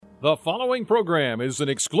The following program is an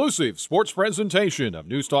exclusive sports presentation of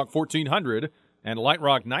News Talk 1400 and Light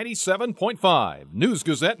Rock 97.5 News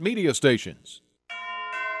Gazette media stations.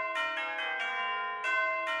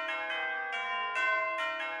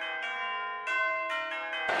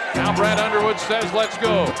 Now Brad Underwood says, let's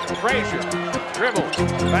go. Frazier dribbles,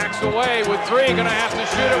 backs away with three, going to have to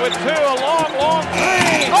shoot it with two. A long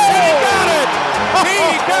three. Oh, he got it!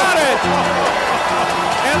 He got it!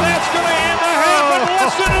 And that's going to end the half, and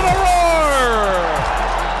listen to the roar!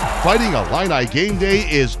 Fighting Illini Game Day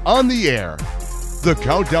is on the air. The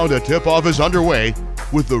countdown to tip-off is underway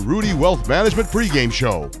with the Rudy Wealth Management pregame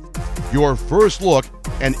show. Your first look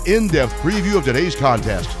and in-depth preview of today's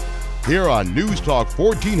contest. Here on News Talk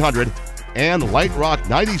 1400 and Light Rock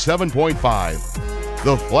 97.5.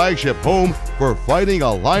 The flagship home for Fighting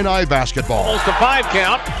Illini basketball. Almost a 5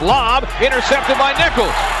 count. Lob intercepted by Nichols.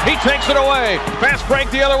 He takes it away. Fast break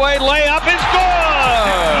the other way. Layup is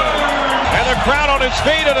good! And the crowd on its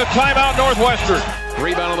feet at a timeout Northwestern.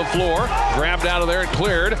 Rebound on the floor. Grabbed out of there and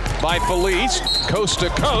cleared by Felice. Coast to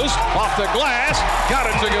coast. Off the glass. Got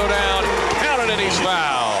it to go down. Counted and he's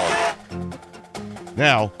fouled.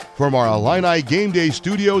 Now, from our Illini Game Day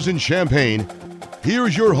studios in Champaign,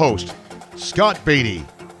 here's your host, Scott Beatty.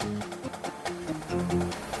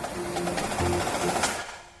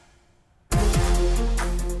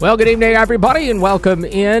 Well, good evening, everybody, and welcome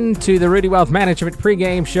in to the Rudy Wealth Management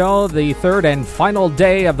pregame show, the third and final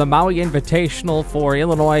day of the Maui Invitational for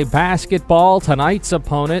Illinois basketball. Tonight's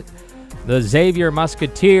opponent, the Xavier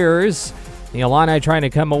Musketeers. The Illini trying to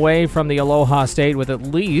come away from the Aloha State with at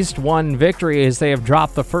least one victory as they have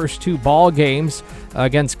dropped the first two ball games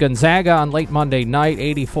against Gonzaga on late Monday night,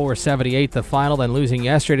 84-78 the final, then losing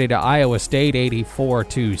yesterday to Iowa State,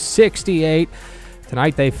 84-68.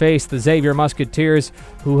 Tonight they face the Xavier Musketeers,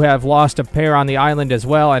 who have lost a pair on the island as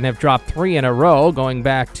well and have dropped three in a row, going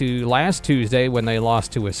back to last Tuesday when they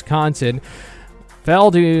lost to Wisconsin.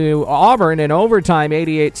 Fell to Auburn in overtime,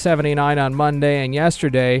 88-79 on Monday, and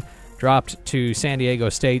yesterday dropped to San Diego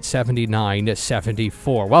State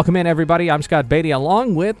 79-74. Welcome in, everybody. I'm Scott Beatty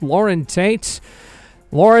along with Lauren Tate.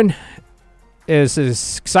 Lauren is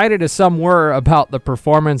as excited as some were about the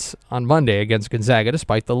performance on Monday against Gonzaga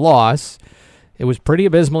despite the loss. It was pretty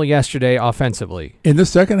abysmal yesterday offensively. In the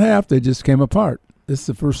second half, they just came apart. This is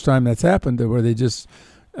the first time that's happened where they just,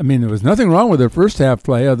 there was nothing wrong with their first half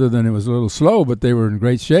play other than it was a little slow, but they were in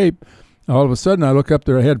great shape. All of a sudden, I look up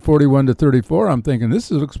there ahead 41-34. I'm thinking, this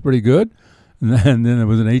looks pretty good. And then it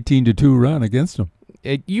was an 18-2 run against them.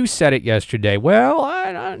 You said it yesterday. Well,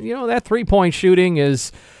 that three-point shooting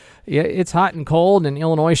is, it's hot and cold, and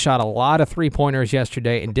Illinois shot a lot of three-pointers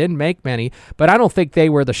yesterday and didn't make many. But I don't think they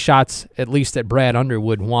were the shots, at least that Brad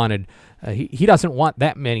Underwood wanted. He doesn't want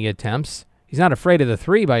that many attempts. He's not afraid of the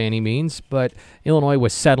three by any means, but Illinois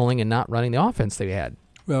was settling and not running the offense they had.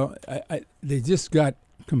 Well, they just got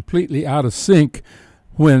completely out of sync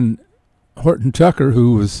when Horton Tucker,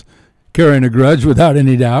 who was carrying a grudge without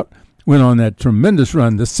any doubt, went on that tremendous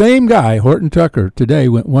run. The same guy, Horton Tucker, today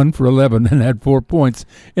went 1 for 11 and had 4 points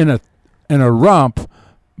in a romp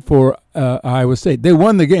for Iowa State. They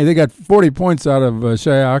won the game. They got 40 points out of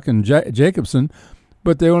Shayak and Jacobson,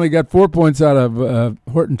 but they only got 4 points out of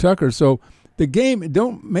Horton Tucker. So the game,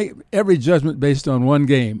 don't make every judgment based on one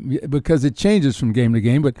game because it changes from game to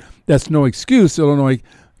game, but that's no excuse. Illinois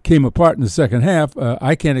came apart in the second half.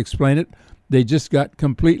 I can't explain it. They just got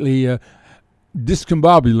completely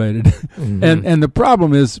discombobulated. Mm-hmm. And the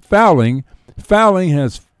problem is fouling. Fouling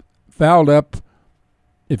has fouled up,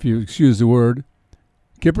 if you excuse the word,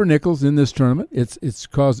 Kipper Nichols in this tournament. It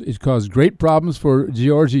caused great problems for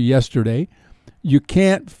Georgia yesterday. You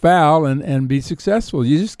can't foul and be successful.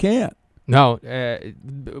 You just can't. No,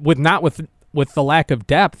 with the lack of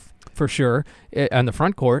depth for sure on the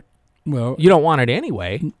front court. Well, you don't want it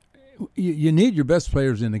anyway. You need your best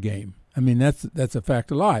players in the game. That's a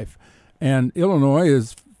fact of life. And Illinois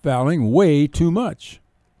is fouling way too much.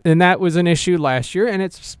 And that was an issue last year, and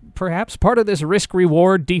it's perhaps part of this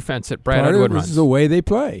risk-reward defense that Brad Underwood runs. This is the way they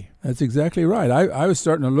play. That's exactly right. I was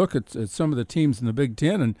starting to look at some of the teams in the Big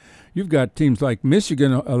Ten, and you've got teams like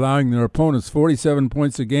Michigan allowing their opponents 47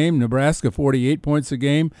 points a game, Nebraska 48 points a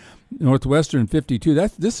game, Northwestern 52.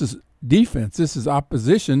 This is defense. This is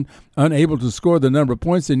opposition unable to score the number of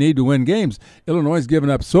points they need to win games. Illinois has given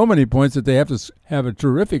up so many points that they have to have a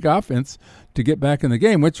terrific offense to get back in the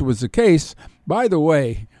game, which was the case. By the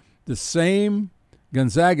way, the same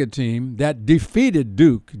Gonzaga team that defeated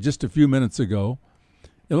Duke just a few minutes ago,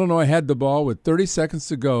 Illinois had the ball with 30 seconds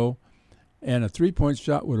to go, and a three-point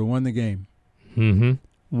shot would have won the game. Mm-hmm.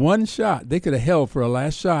 One shot. They could have held for a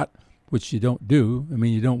last shot, which you don't do.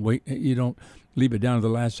 You don't wait. You don't leave it down to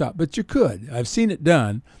the last shot. But you could. I've seen it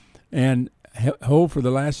done, and hold for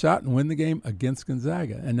the last shot and win the game against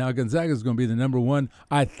Gonzaga. And now Gonzaga is going to be the number one,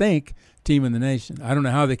 I think, team in the nation. I don't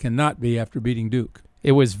know how they cannot be after beating Duke.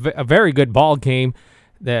 It was a very good ball game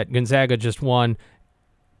that Gonzaga just won.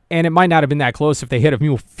 And it might not have been that close if they hit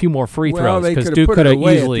a few more free throws, because Duke could have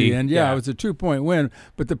easily. And it was a 2-point win.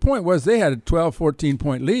 But the point was they had a 12,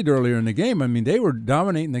 14-point lead earlier in the game. I mean, they were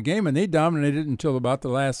dominating the game, and they dominated until about the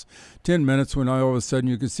last 10 minutes when all of a sudden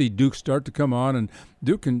you could see Duke start to come on. And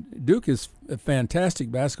Duke is a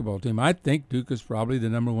fantastic basketball team. I think Duke is probably the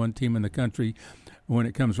number one team in the country when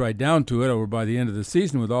it comes right down to it, or by the end of the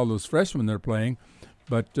season with all those freshmen they're playing.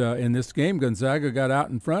 But in this game, Gonzaga got out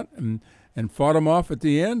in front and fought them off at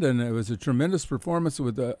the end, and it was a tremendous performance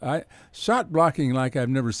with shot blocking like I've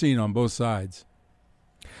never seen on both sides.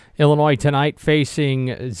 Illinois tonight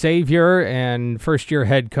facing Xavier and first-year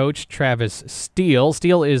head coach Travis Steele.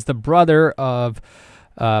 Steele is the brother of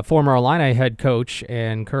former Illini head coach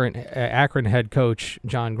and current Akron head coach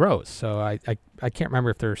John Gross. So I can't remember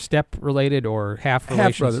if they're step-related or half relations.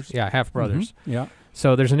 Half brothers. Yeah, half brothers. Mm-hmm. Yeah.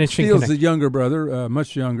 So there's an interesting Steele's the younger brother,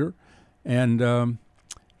 much younger, and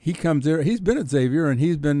he comes there. He's been at Xavier, and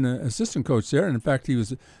he's been assistant coach there. And in fact, he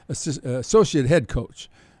was associate head coach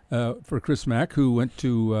for Chris Mack, who went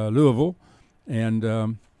to Louisville,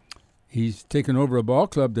 and he's taken over a ball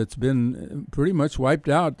club that's been pretty much wiped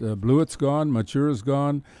out. Blewett's gone, Matura's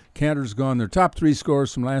gone, Cantor's gone. Their top three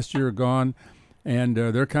scorers from last year are gone, and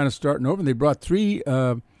they're kind of starting over. And they brought three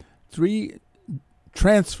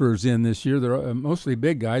transfers in this year. They're mostly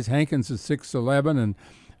big guys. Hankins is 6'11",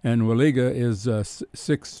 and Waliga is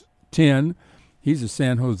 6'10". He's a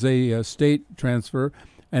San Jose State transfer,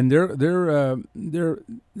 and they're at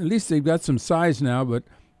least they've got some size now, but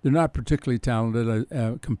they're not particularly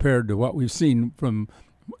talented compared to what we've seen from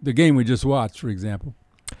the game we just watched, for example.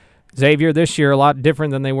 Xavier this year a lot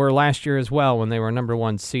different than they were last year as well, when they were number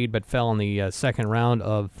one seed but fell in the second round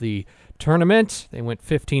of the tournament. They went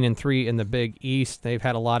 15-3 in the Big East. They've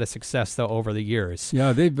had a lot of success though over the years.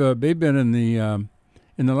 Yeah, they've been in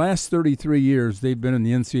the last 33 years, they've been in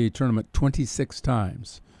the NCAA tournament 26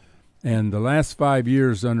 times. And the last 5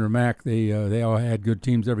 years under Mack, they all had good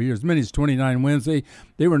teams every year. As many as 29 wins. They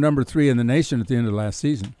were number 3 in the nation at the end of last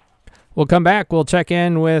season. We'll come back. We'll check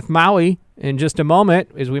in with Maui in just a moment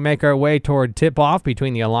as we make our way toward tip-off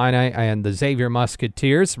between the Illini and the Xavier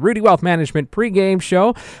Musketeers. Rudy Wealth Management pregame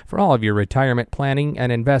show for all of your retirement planning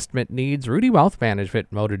and investment needs. Rudy Wealth Management,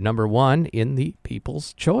 voted number 1 in the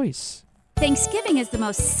People's Choice. Thanksgiving is the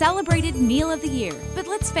most celebrated meal of the year, but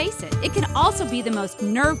let's face it, it can also be the most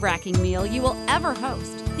nerve-wracking meal you will ever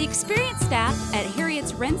host. The experienced staff at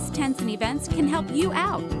Harriet's Rents, Tents, and Events can help you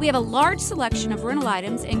out. We have a large selection of rental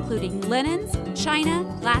items, including linens, china,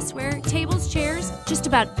 glassware, tables, chairs, just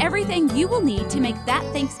about everything you will need to make that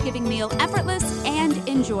Thanksgiving meal effortless and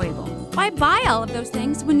enjoyable. Why buy all of those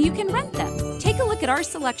things when you can rent them? Take a look at our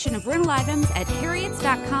selection of rental items at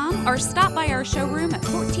Harriet's.com or stop by our showroom at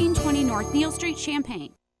 1420 North Neal Street,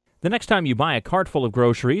 Champaign. The next time you buy a cart full of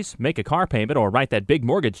groceries, make a car payment, or write that big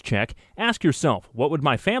mortgage check, ask yourself, what would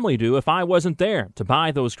my family do if I wasn't there to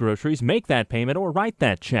buy those groceries, make that payment, or write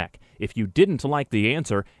that check? If you didn't like the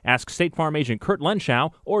answer, ask State Farm agent Kurt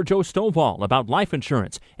Lenschow or Joe Stovall about life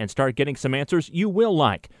insurance and start getting some answers you will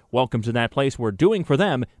like. Welcome to that place where doing for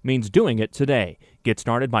them means doing it today. Get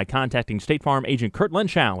started by contacting State Farm agent Kurt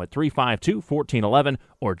Lenschow at 352-1411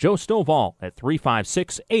 or Joe Stovall at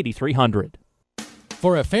 356-8300.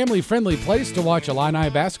 For a family-friendly place to watch Illini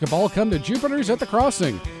basketball, come to Jupiter's at the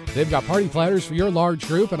Crossing. They've got party platters for your large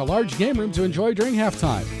group and a large game room to enjoy during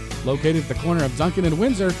halftime. Located at the corner of Duncan and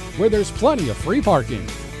Windsor, where there's plenty of free parking.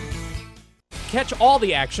 Catch all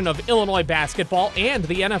the action of Illinois basketball and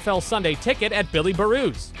the NFL Sunday Ticket at Billy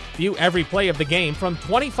Baroo's. View every play of the game from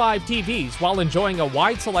 25 TVs while enjoying a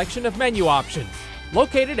wide selection of menu options.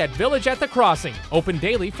 Located at Village at the Crossing, open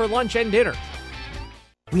daily for lunch and dinner.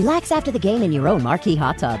 Relax after the game in your own marquee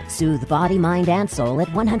hot tub. Soothe body, mind, and soul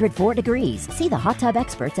at 104 degrees. See the hot tub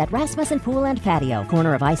experts at Rasmussen Pool and Patio,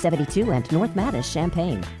 corner of I-72 and North Mattis,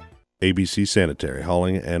 Champaign. ABC Sanitary,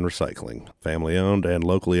 hauling and recycling. Family owned and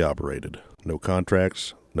locally operated. No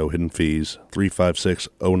contracts, no hidden fees.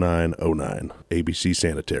 356-0909. ABC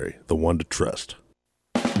Sanitary, the one to trust.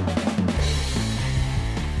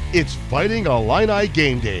 It's Fighting Illini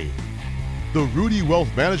Game Day. The Rudy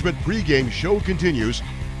Wealth Management pregame show continues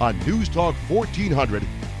on News Talk 1400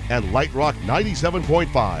 and Light Rock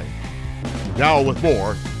 97.5. Now with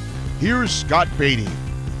more, here's Scott Beatty.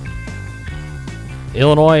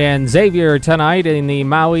 Illinois and Xavier tonight in the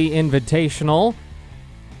Maui Invitational.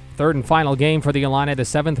 Third and final game for the Illini, the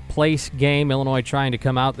 7th place game. Illinois trying to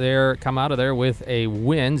come out of there with a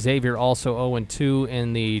win. Xavier also 0-2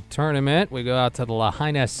 in the tournament. We go out to the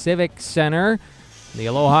Lahaina Civic Center. The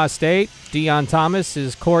Aloha State. Dion Thomas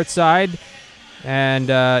is courtside. And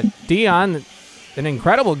Dion, an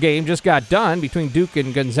incredible game just got done between Duke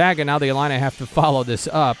and Gonzaga. Now the Illini have to follow this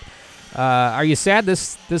up. Are you sad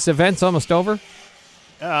this event's almost over?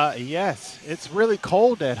 Yes. It's really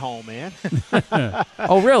cold at home, man.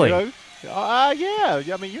 Oh, really? Yeah.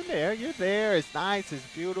 I mean, you're there. It's nice. It's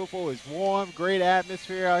beautiful. It's warm. Great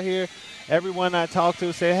atmosphere out here. Everyone I talk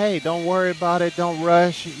to say, hey, don't worry about it. Don't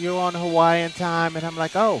rush. You're on Hawaiian time. And I'm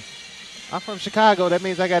like, oh, I'm from Chicago. That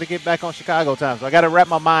means I got to get back on Chicago time. So I got to wrap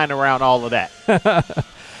my mind around all of that.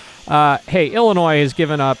 Hey, Illinois has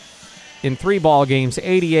given up in 3 ball games,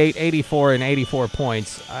 88, 84, and 84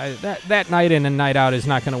 points. That night in and night out is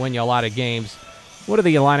not going to win you a lot of games. What do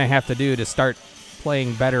the Illini have to do to start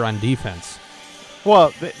playing better on defense?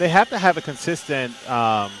 Well, they have to have a consistent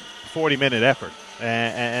 40-minute effort.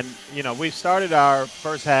 And, you know, we've started our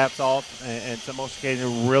first halves off, and to most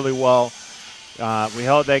occasions, really well. We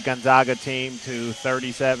held that Gonzaga team to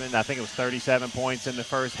 37. I think it was 37 points in the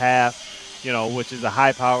first half, you know, which is a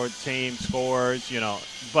high-powered team, scores, you know.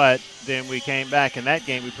 But then we came back in that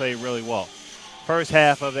game. We played really well. First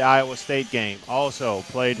half of the Iowa State game also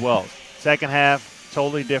played well. Second half,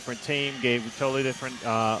 totally different team, gave a totally different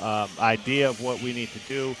idea of what we need to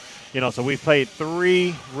do. You know, so we've played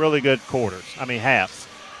 3 really good halves.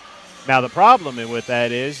 Now, the problem with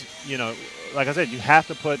that is, you know, like I said, you have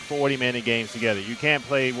to put 40-minute games together. You can't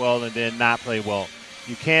play well and then not play well.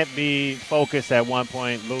 You can't be focused at one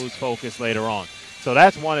point, lose focus later on. So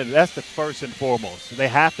that's the first and foremost. They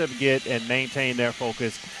have to get and maintain their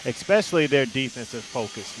focus, especially their defensive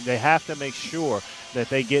focus. They have to make sure that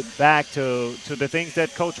they get back to the things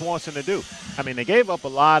that Coach wants them to do. I mean, they gave up a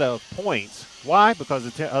lot of points. Why?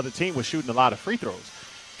 Because the other team was shooting a lot of free throws.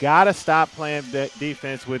 Got to stop playing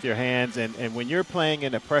defense with your hands. And when you're playing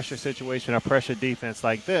in a pressure situation, a pressure defense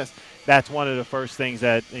like this, that's one of the first things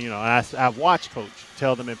that, you know, I've watched Coach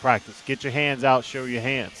tell them in practice. Get your hands out, show your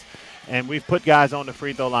hands. And we've put guys on the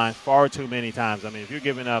free throw line far too many times. I mean, if you're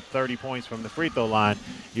giving up 30 points from the free throw line,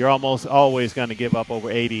 you're almost always going to give up over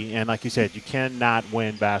 80. And like you said, you cannot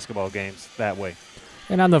win basketball games that way.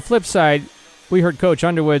 And on the flip side, we heard Coach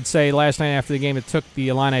Underwood say last night after the game it took the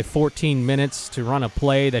Illini 14 minutes to run a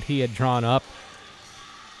play that he had drawn up.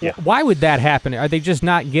 Yeah. Why would that happen? Are they just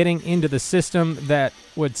not getting into the system that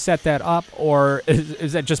would set that up? Or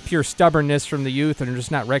is that just pure stubbornness from the youth and just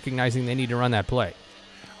not recognizing they need to run that play?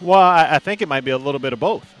 Well, I think it might be a little bit of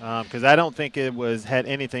both because I don't think it had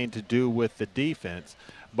anything to do with the defense.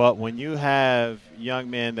 But when you have young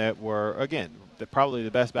men that were, again, the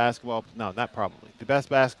best basketball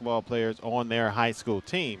players on their high school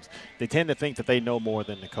teams, they tend to think that they know more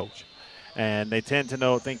than the coach. And they tend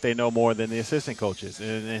to think they know more than the assistant coaches.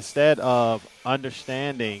 And instead of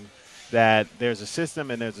understanding that there's a system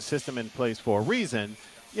and there's a system in place for a reason,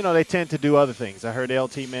 you know, they tend to do other things. I heard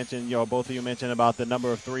LT mention, you know, both of you mentioned about the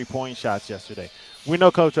number of three-point shots yesterday. We know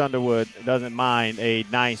Coach Underwood doesn't mind a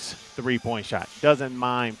nice three-point shot, doesn't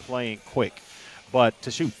mind playing quick. But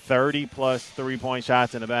to shoot 30-plus three-point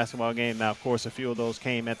shots in a basketball game, now, of course, a few of those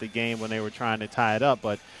came at the game when they were trying to tie it up,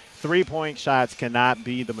 but three-point shots cannot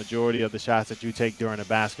be the majority of the shots that you take during a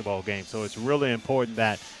basketball game. So it's really important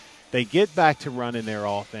that they get back to running their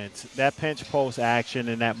offense. That pinch post action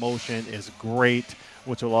and that motion is great,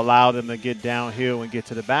 which will allow them to get downhill and get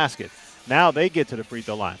to the basket. Now they get to the free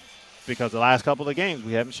throw line because the last couple of games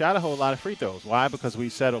we haven't shot a whole lot of free throws. Why? Because we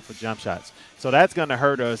settled for jump shots. So that's going to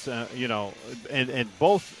hurt us, you know, in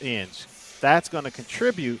both ends. That's going to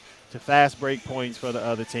contribute to fast break points for the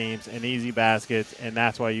other teams and easy baskets, and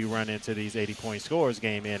that's why you run into these 80-point scores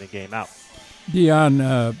game in and game out. Dion,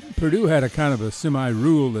 Purdue had a kind of a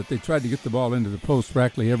semi-rule that they tried to get the ball into the post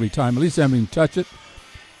practically every time, at least having him touch it.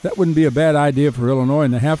 That wouldn't be a bad idea for Illinois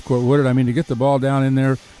in the half court, would it? I mean, to get the ball down in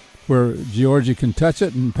there where Giorgi can touch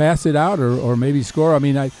it and pass it out or maybe score. I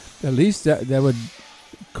mean, at least that would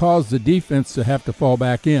cause the defense to have to fall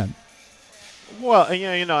back in. Well,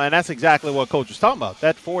 you know, and that's exactly what Coach was talking about.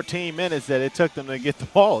 That 14 minutes that it took them to get the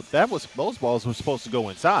ball, those balls were supposed to go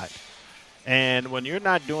inside. And when you're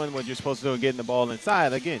not doing what you're supposed to do, getting the ball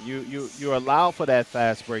inside, again, you allow for that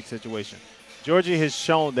fast break situation. Giorgi has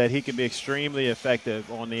shown that he can be extremely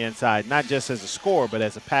effective on the inside, not just as a scorer, but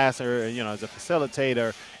as a passer, you know, as a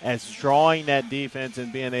facilitator, as drawing that defense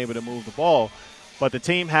and being able to move the ball. But the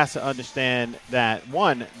team has to understand that,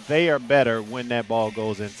 one, they are better when that ball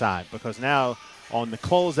goes inside because now On the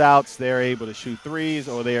closeouts, they're able to shoot threes,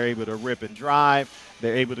 or they're able to rip and drive.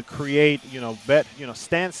 They're able to create,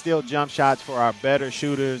 standstill jump shots for our better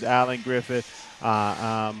shooters, Allen Griffith,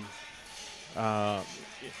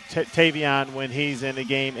 Tavion when he's in the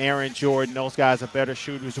game, Aaron Jordan. Those guys are better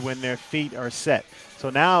shooters when their feet are set. So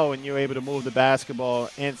now when you're able to move the basketball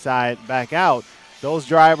inside, back out, those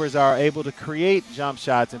drivers are able to create jump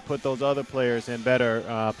shots and put those other players in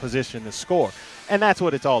better position to score. And that's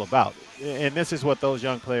what it's all about. And this is what those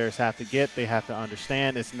young players have to get. They have to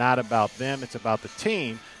understand it's not about them. It's about the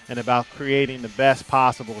team and about creating the best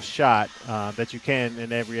possible shot that you can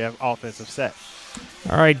in every offensive set.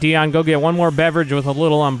 All right, Dion, go get one more beverage with a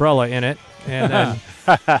little umbrella in it, and then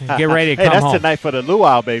get ready to come that's home. Tonight for the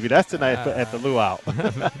luau, baby. That's tonight at the luau.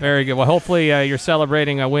 Very good. Well, hopefully you're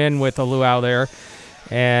celebrating a win with the luau there,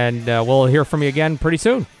 and we'll hear from you again pretty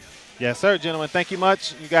soon. Yes, sir, gentlemen. Thank you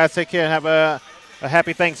much. You guys take care and have a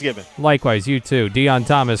happy Thanksgiving. Likewise, you too. Dion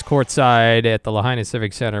Thomas courtside at the Lahaina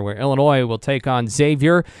Civic Center, where Illinois will take on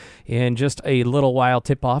Xavier in just a little while.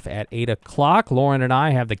 Tip-off at 8 o'clock. Lauren and I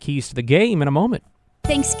have the keys to the game in a moment.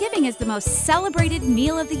 Thanksgiving is the most celebrated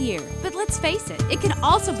meal of the year, but let's face it can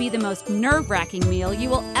also be the most nerve-wracking meal you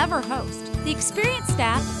will ever host. The experienced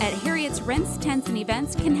staff at Harriet's Rents, Tents, and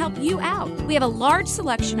Events can help you out. We have a large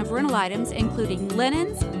selection of rental items, including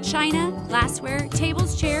linens, china, glassware,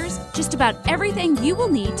 tables, chairs, just about everything you will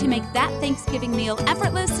need to make that Thanksgiving meal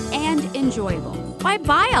effortless and enjoyable. Why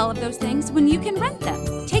buy all of those things when you can rent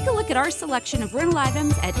them? Take a look at our selection of rental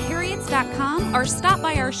items at Harriet's.com or stop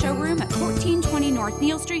by our showroom at 1420 North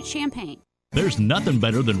Neal Street, Champaign. There's nothing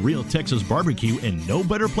better than real Texas barbecue, and no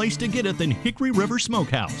better place to get it than Hickory River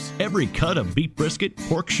Smokehouse. Every cut of beef brisket,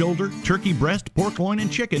 pork shoulder, turkey breast, pork loin,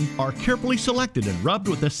 and chicken are carefully selected and rubbed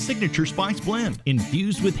with a signature spice blend,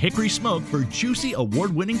 infused with hickory smoke for juicy,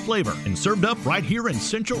 award-winning flavor, and served up right here in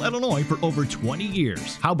Central Illinois for over 20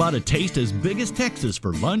 years. How about a taste as big as Texas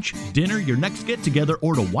for lunch, dinner, your next get-together,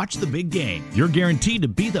 or to watch the big game? You're guaranteed to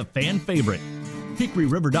be the fan favorite.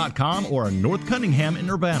 HickoryRiver.com or in North Cunningham in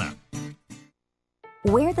Urbana.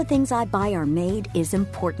 Where the things I buy are made is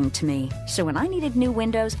important to me. So when I needed new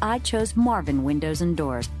windows, I chose Marvin Windows and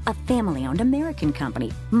Doors, a family-owned American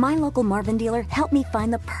company. My local Marvin dealer helped me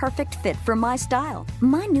find the perfect fit for my style.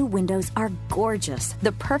 My new windows are gorgeous,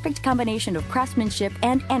 the perfect combination of craftsmanship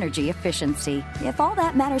and energy efficiency. If all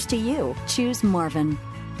that matters to you, choose Marvin.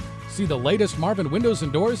 See the latest Marvin Windows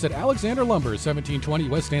and Doors at Alexander Lumber, 1720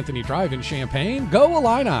 West Anthony Drive in Champaign. Go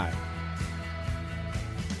Illini!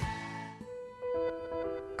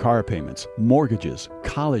 Car payments, mortgages,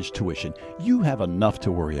 college tuition, you have enough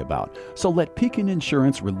to worry about. So let Pekin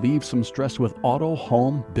Insurance relieve some stress with auto,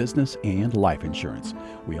 home, business, and life insurance.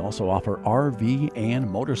 We also offer RV and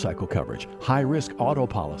motorcycle coverage, high-risk auto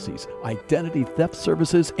policies, identity theft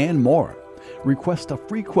services, and more. Request a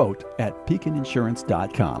free quote at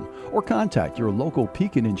PekinInsurance.com or contact your local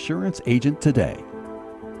Pekin Insurance agent today.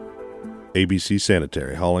 ABC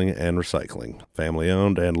Sanitary Hauling and Recycling. Family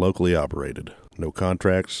owned and locally operated. No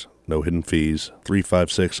contracts, no hidden fees.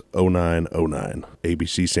 356-0909.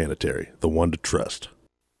 ABC Sanitary, the one to trust.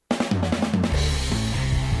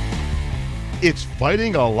 It's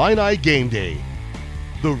Fighting Illini Game Day.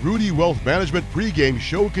 The Rudy Wealth Management pregame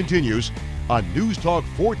show continues on News Talk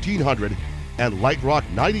 1400 and Light Rock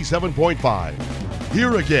 97.5.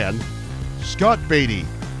 Here again, Scott Beatty.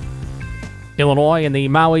 Illinois in the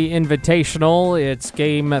Maui Invitational. It's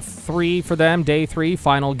game 3 for them, day 3,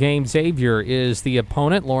 final game. Xavier is the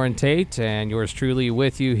opponent. Lauren Tate and yours truly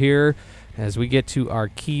with you here as we get to our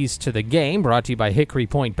keys to the game, brought to you by Hickory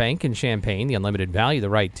Point Bank in Champaign. The unlimited value, the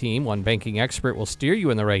right team. One banking expert will steer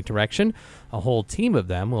you in the right direction. A whole team of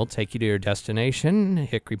them will take you to your destination.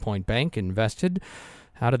 Hickory Point Bank invested.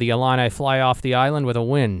 How did the Illini fly off the island with a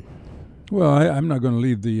win? Well, I'm not going to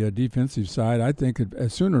leave the defensive side. I think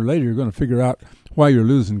sooner or later you're going to figure out why you're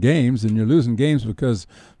losing games, and you're losing games because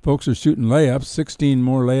folks are shooting layups, 16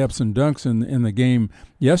 more layups and dunks in the game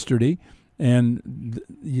yesterday, and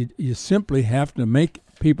you simply have to make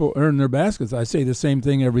people earn their baskets. I say the same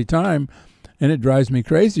thing every time, and it drives me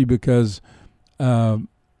crazy because no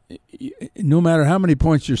matter how many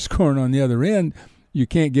points you're scoring on the other end, you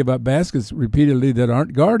can't give up baskets repeatedly that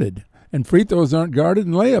aren't guarded. And free throws aren't guarded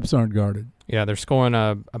and layups aren't guarded. Yeah, they're scoring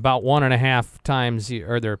about 1.5 times,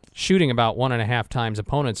 or they're shooting about 1.5 times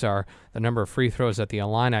opponents are. The number of free throws at the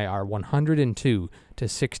Illini are 102 to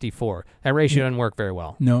 64. That ratio doesn't work very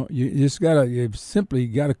well. No, you've simply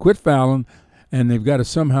got to quit fouling, and they've got to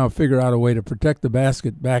somehow figure out a way to protect the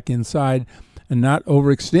basket back inside and not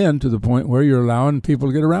overextend to the point where you're allowing people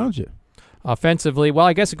to get around you. Offensively, well,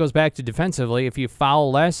 I guess it goes back to defensively. If you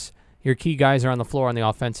foul less, your key guys are on the floor on the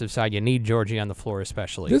offensive side. You need Georgie on the floor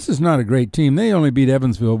especially. This is not a great team. They only beat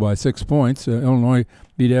Evansville by 6 points. Illinois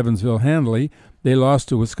beat Evansville handily. They lost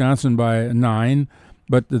to Wisconsin by 9.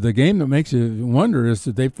 But the game that makes you wonder is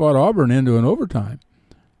that they fought Auburn into an overtime.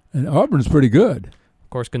 And Auburn's pretty good. Of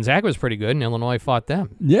course, Gonzaga was pretty good, and Illinois fought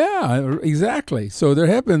them. Yeah, exactly. So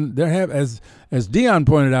as Dion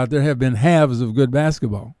pointed out, there have been halves of good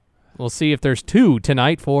basketball. We'll see if there's 2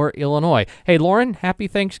 tonight for Illinois. Hey, Lauren, happy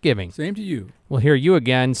Thanksgiving. Same to you. We'll hear you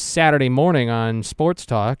again Saturday morning on Sports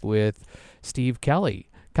Talk with Steve Kelly.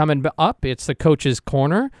 Coming up, it's the Coach's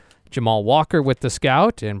Corner. Jamal Walker with the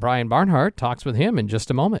Scout, and Brian Barnhart talks with him in just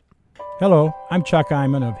a moment. Hello, I'm Chuck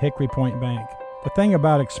Iman of Hickory Point Bank. The thing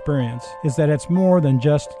about experience is that it's more than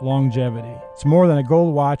just longevity. It's more than a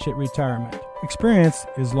gold watch at retirement. Experience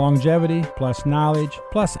is longevity plus knowledge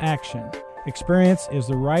plus action. Experience is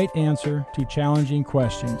the right answer to challenging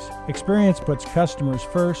questions. Experience puts customers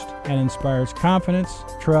first and inspires confidence,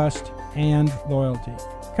 trust, and loyalty.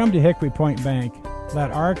 Come to Hickory Point Bank. Let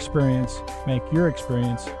our experience make your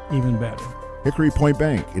experience even better. Hickory Point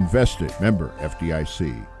Bank, invested, member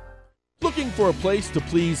FDIC. Looking for a place to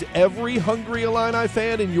please every hungry Illini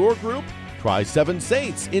fan in your group? Try Seven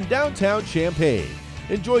Saints in downtown Champaign.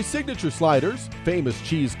 Enjoy signature sliders, famous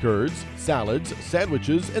cheese curds, salads,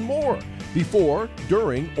 sandwiches, and more. Before,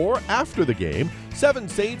 during, or after the game, Seven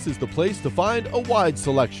Saints is the place to find a wide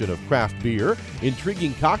selection of craft beer,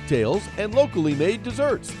 intriguing cocktails, and locally made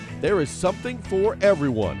desserts. There is something for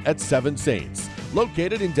everyone at Seven Saints,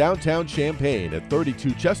 located in downtown Champaign at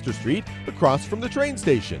 32 Chester Street, across from the train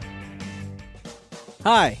station.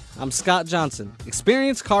 Hi, I'm Scott Johnson.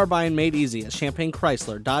 Experience car buying made easy at Champaign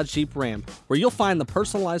Chrysler Dodge Jeep Ram, where you'll find the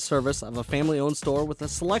personalized service of a family-owned store with a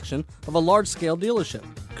selection of a large-scale dealership.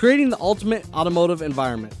 Creating the ultimate automotive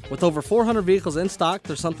environment. With over 400 vehicles in stock,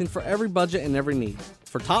 there's something for every budget and every need.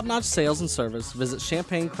 For top-notch sales and service, visit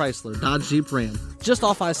Champaign Chrysler Dodge Jeep Ram, just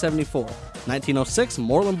off I-74, 1906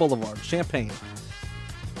 Moreland Boulevard, Champaign.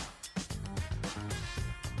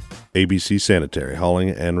 ABC Sanitary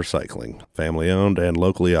Hauling and Recycling. Family owned and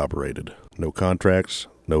locally operated. No contracts,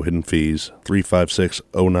 no hidden fees.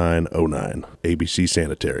 356-0909. ABC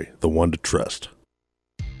Sanitary, the one to trust.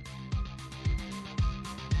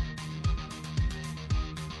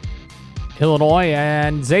 Illinois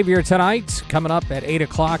and Xavier tonight, coming up at 8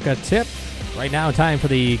 o'clock a tip. Right now, time for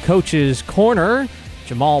the Coach's Corner.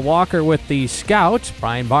 Jamal Walker with the Scout.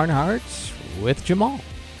 Brian Barnhart with Jamal.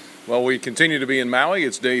 Well, we continue to be in Maui.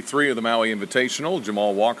 It's day 3 of the Maui Invitational.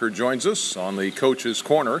 Jamal Walker joins us on the Coach's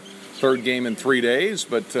Corner. Third game in 3 days,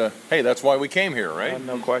 but hey, that's why we came here, right?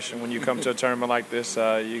 No question. When you come to a tournament like this,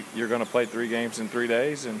 you're going to play 3 games in 3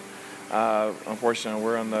 days, and unfortunately,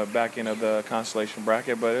 we're on the back end of the consolation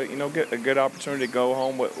bracket. But get a good opportunity to go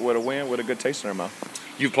home with a win, with a good taste in our mouth.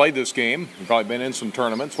 You've played this game. You've probably been in some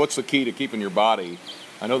tournaments. What's the key to keeping your body?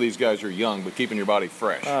 I know these guys are young, but keeping your body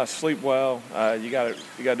fresh. Sleep well. You got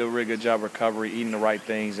to do a really good job of recovery, eating the right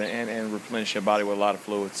things, and replenish your body with a lot of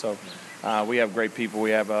fluids. So we have great people.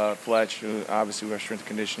 We have Fletch, who obviously we're a strength and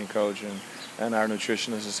conditioning coach, and our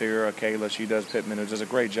nutritionist is here, Kayla. She does Pittman, who does a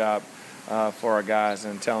great job for our guys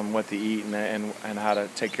and tell them what to eat and how to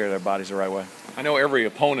take care of their bodies the right way. I know every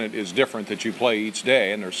opponent is different that you play each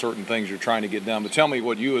day, and there's certain things you're trying to get done. But tell me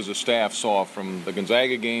what you as a staff saw from the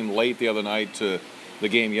Gonzaga game late the other night to the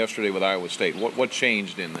game yesterday with Iowa State. What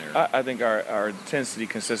changed in there? I think our intensity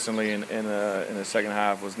consistently in the second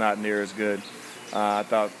half was not near as good. I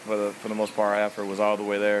thought for the most part our effort was all the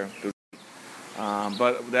way there.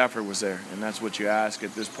 But the effort was there, and that's what you ask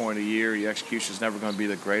at this point of the year. Your execution is never going to be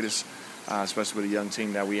the greatest, especially with a young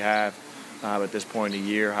team that we have at this point of the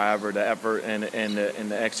year. However, the effort and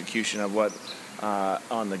the execution of what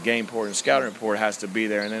on the game report and scouting report has to be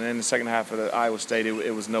there. And then in the second half of the Iowa State,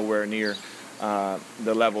 it was nowhere near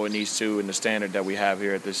the level it needs to and the standard that we have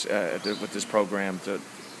here at this with this program, to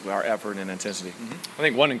our effort and intensity. Mm-hmm. I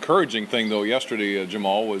think one encouraging thing, though, yesterday,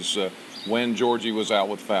 Jamal, was when Georgie was out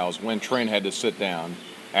with fouls, when Trent had to sit down,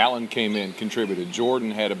 Allen came in, contributed.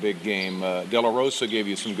 Jordan had a big game. De La Rosa gave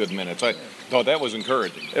you some good minutes. I thought that was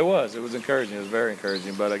encouraging. It was encouraging. It was very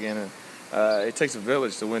encouraging. But, again, it takes a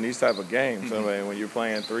village to win these type of games. Mm-hmm. I mean, when you're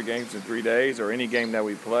playing 3 games in 3 days, or any game that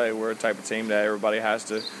we play, we're a type of team that everybody has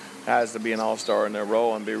to be an all-star in their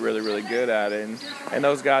role and be really, really good at it. And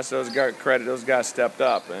those guys stepped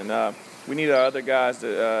up. And we need our other guys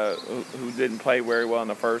who didn't play very well in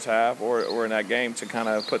the first half or in that game to kind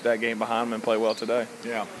of put that game behind them and play well today.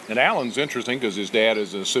 Yeah. And Allen's interesting because his dad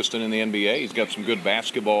is an assistant in the NBA. He's got some good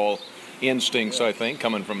basketball instincts, I think,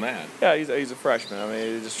 coming from that. Yeah, he's a freshman. I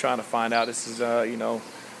mean, he's just trying to find out. This is,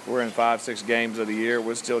 we're in 5-6 games of the year.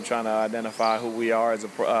 We're still trying to identify who we are as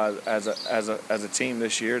a team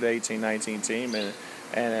this year, the 18-19 team,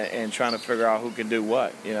 and trying to figure out who can do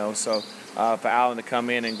what. So for Allen to come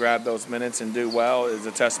in and grab those minutes and do well is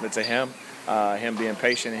a testament to him being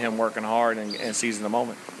patient and him working hard and seizing the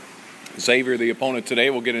moment. Xavier, the opponent today,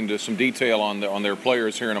 we'll get into some detail on their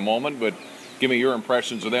players here in a moment, but give me your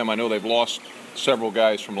impressions of them. I know they've lost several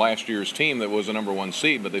guys from last year's team that was the number 1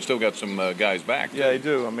 seed, but they still got some guys back. Yeah, they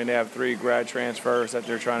do. I mean, they have 3 grad transfers that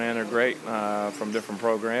they're trying to integrate from different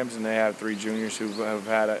programs, and they have 3 juniors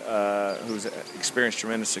who's experienced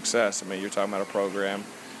tremendous success. I mean, you're talking about a program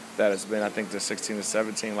that has been, I think, the 16 to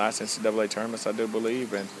 17 last NCAA tournaments, I do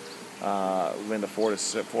believe, and been to 4 out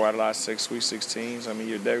of the last 6 Sweet 16s. I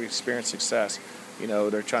mean, they've experienced success. They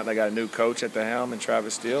got a new coach at the helm in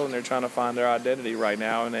Travis Steele, and they're trying to find their identity right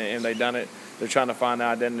now, and they've done it. They're trying to find their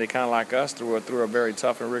identity kind of like us through a very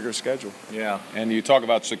tough and rigorous schedule. Yeah, and you talk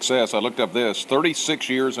about success. I looked up this. 36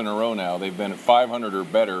 years in a row now, they've been at 500 or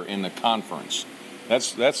better in the conference.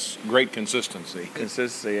 That's great consistency.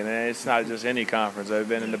 Consistency, and it's not just any conference. They've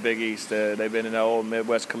been in the Big East. They've been in the old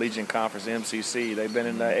Midwest Collegiate Conference, MCC. They've been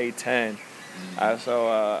in the A10. So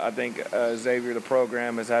I think Xavier, the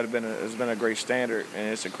program, has been a great standard, and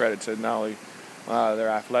it's a credit to not only their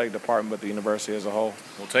athletic department but the university as a whole.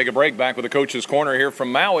 We'll take a break. Back with the Coach's Corner here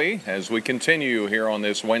from Maui as we continue here on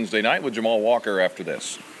this Wednesday night with Jamal Walker after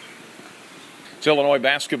this. It's Illinois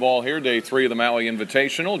basketball here, day 3 of the Maui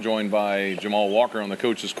Invitational, joined by Jamal Walker on the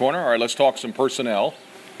Coach's Corner. All right, let's talk some personnel.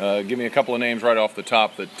 Give me a couple of names right off the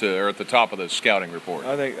top that are at the top of the scouting report.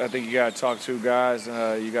 I think you got to talk 2 guys.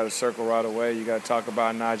 You got to circle right away. You got to talk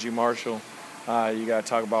about Najee Marshall. You got to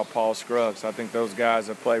talk about Paul Scruggs. I think those guys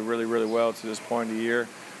have played really, really well to this point of the year.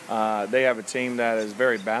 They have a team that is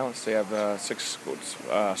very balanced. They have 6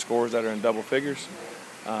 scores that are in double figures.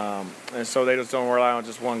 And so they just don't rely on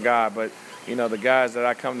just one guy. But, the guys that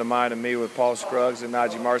I come to mind to me with Paul Scruggs and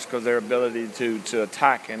Najee Marshall, because their ability to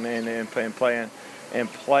attack and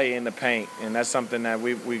play in the paint. And that's something that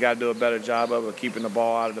we got to do a better job of keeping the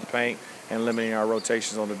ball out of the paint and limiting our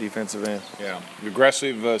rotations on the defensive end. Yeah,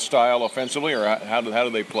 aggressive style offensively, or how do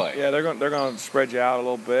they play? Yeah, they're going to spread you out a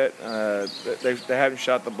little bit. They haven't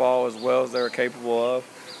shot the ball as well as they're capable of.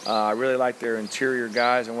 I really like their interior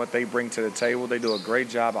guys and what they bring to the table. They do a great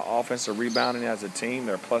job of offensive rebounding as a team.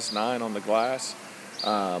 They're +9 on the glass.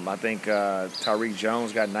 I think Tyreek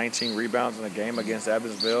Jones got 19 rebounds in a game against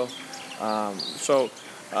Evansville.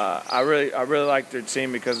 I really like their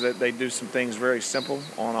team because they do some things very simple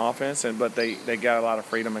on offense, but they got a lot of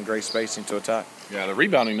freedom and great spacing to attack. Yeah, the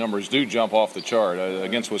rebounding numbers do jump off the chart.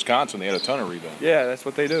 Against Wisconsin, they had a ton of rebounds. Yeah, that's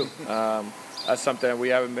what they do. That's something that we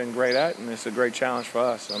haven't been great at, and it's a great challenge for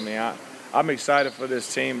us. I mean, I'm excited for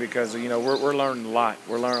this team because, we're learning a lot.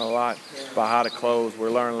 We're learning a lot about how to close.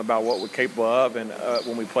 We're learning about what we're capable of and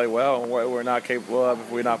when we play well and what we're not capable of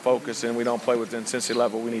if we're not focused and we don't play with the intensity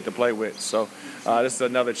level we need to play with. So this is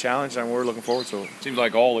another challenge, and we're looking forward to it. Seems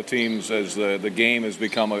like all the teams, as the game has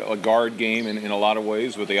become a guard game in a lot of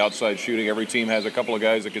ways with the outside shooting, every team has a couple of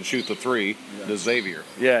guys that can shoot the 3, the Xavier.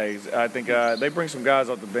 Yeah, I think they bring some guys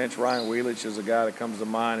off the bench. Ryan Wheelich is a guy that comes to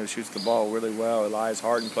mind who shoots the ball really well. Elias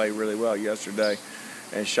Harden played really well yesterday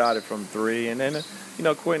and shot it from 3. And then,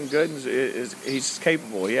 Quentin Goodens he's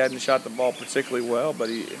capable. He hadn't shot the ball particularly well, but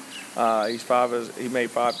he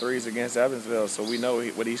made 5 threes against Evansville, so we know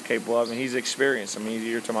what he's capable of, and he's experienced. I mean,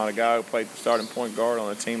 you're talking about a guy who played starting point guard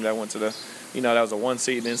on a team that went to the, that was a 1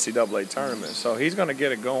 seed in the NCAA tournament. So he's going to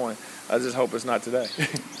get it going. I just hope it's not today.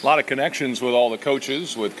 A lot of connections with all the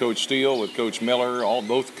coaches, with Coach Steele, with Coach Miller,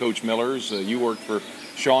 both Coach Millers. You worked for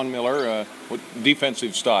Sean Miller. What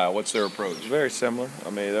defensive style? What's their approach? Very similar. I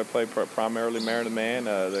mean, they play primarily man-to-man.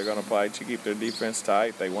 They're going to play to keep their defense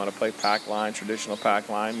tight. They want to play pack line, traditional pack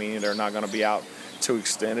line, meaning they're not going to be out too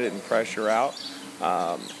extended and pressure out.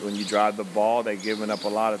 When you drive the ball, they're giving up a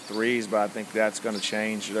lot of threes, but I think that's going to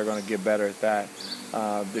change. They're going to get better at that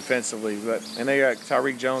defensively. And they got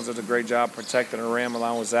Tyreek Jones does a great job protecting the rim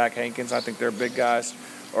along with Zach Hankins. I think their big guys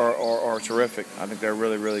are terrific. I think they're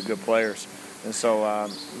really, really good players. And so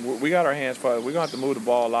we got our hands full. We're going to have to move the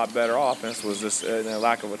ball a lot better. Offense was just a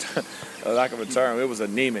lack of a term. It was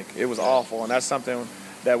anemic. It was awful, and that's something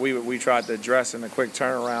that we tried to address in a quick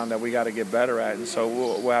turnaround that we got to get better at. And so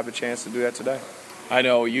we'll have a chance to do that today. I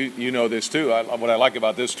know you know this too. What I like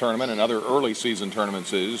about this tournament and other early season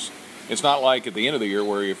tournaments is it's not like at the end of the year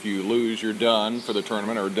where if you lose, you're done for the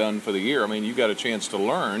tournament or done for the year. I mean, you got a chance to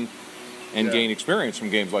learn and gain experience from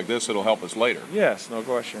games like this that'll help us later. Yes, no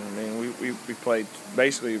question. I mean, we played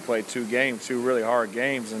 2 really hard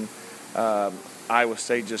games, and Iowa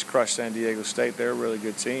State just crushed San Diego State. They're a really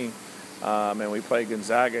good team. And we play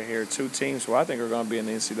Gonzaga here, 2 teams who I think are going to be in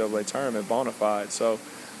the NCAA tournament bona fide. So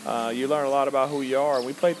you learn a lot about who you are.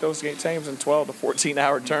 We played those teams in 12 to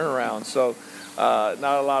 14-hour turnarounds. So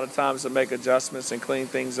not a lot of times to make adjustments and clean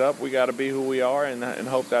things up. We got to be who we are and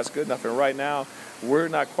hope that's good enough. And right now, we're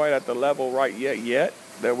not quite at the level yet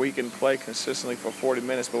that we can play consistently for 40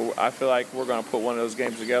 minutes, but I feel like we're going to put one of those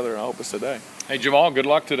games together, and I hope it's today. Hey, Jamal, good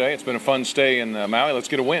luck today. It's been a fun stay in Maui. Let's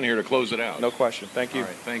get a win here to close it out. No question. Thank you. All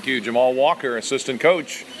right, thank you. Jamal Walker, assistant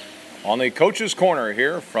coach, on the Coach's Corner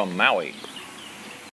here from Maui.